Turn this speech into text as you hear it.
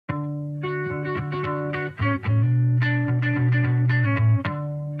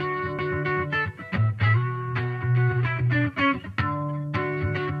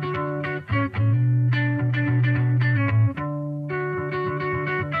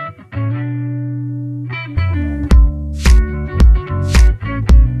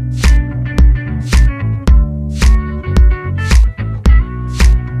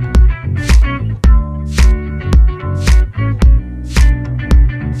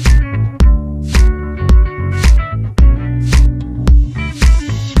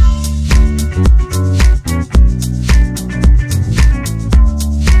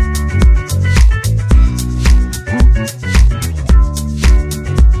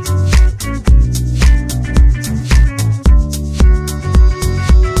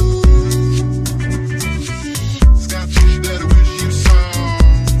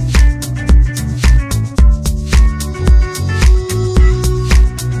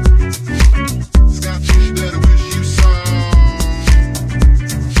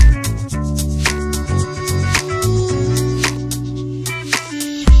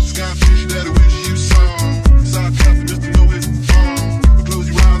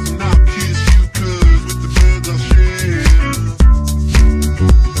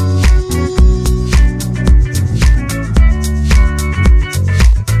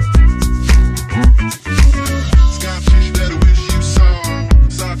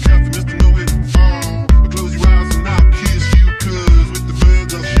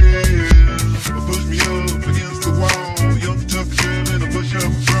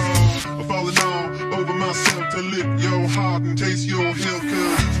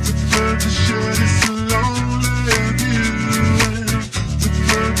birds that shed, it's a lonely view. With the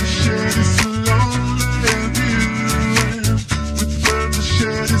birds that shed, it's a lonely view. With the birds that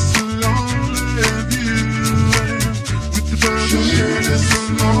shed, it's a lonely view. With the birds that shed, it's a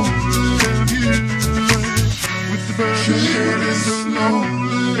lonely view. With the birds that shed, it's a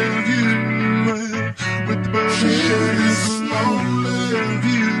lonely view. With the birds that shed, it's a lonely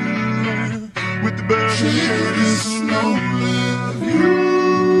view. With the birds that shed, it's a lonely view.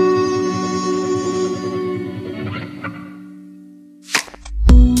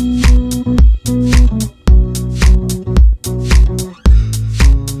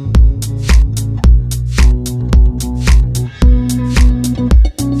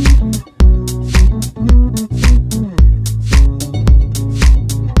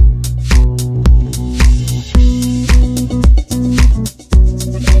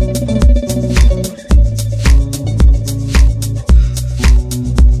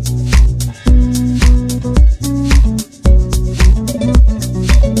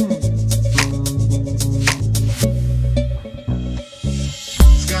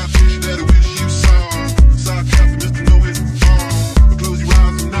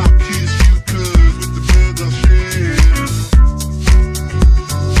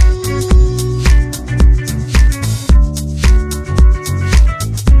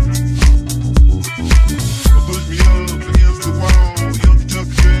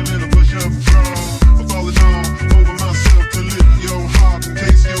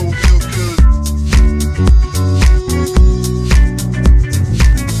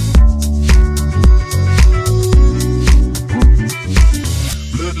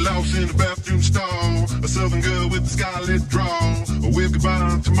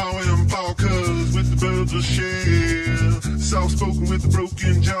 Soft-spoken with a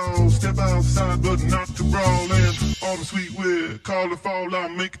broken jaw. Step outside but not to brawl in. All the sweet weird, call the fall, I'll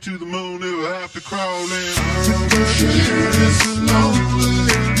make it to the moon, never have to crawl in. With the birds that shed, it's a lonely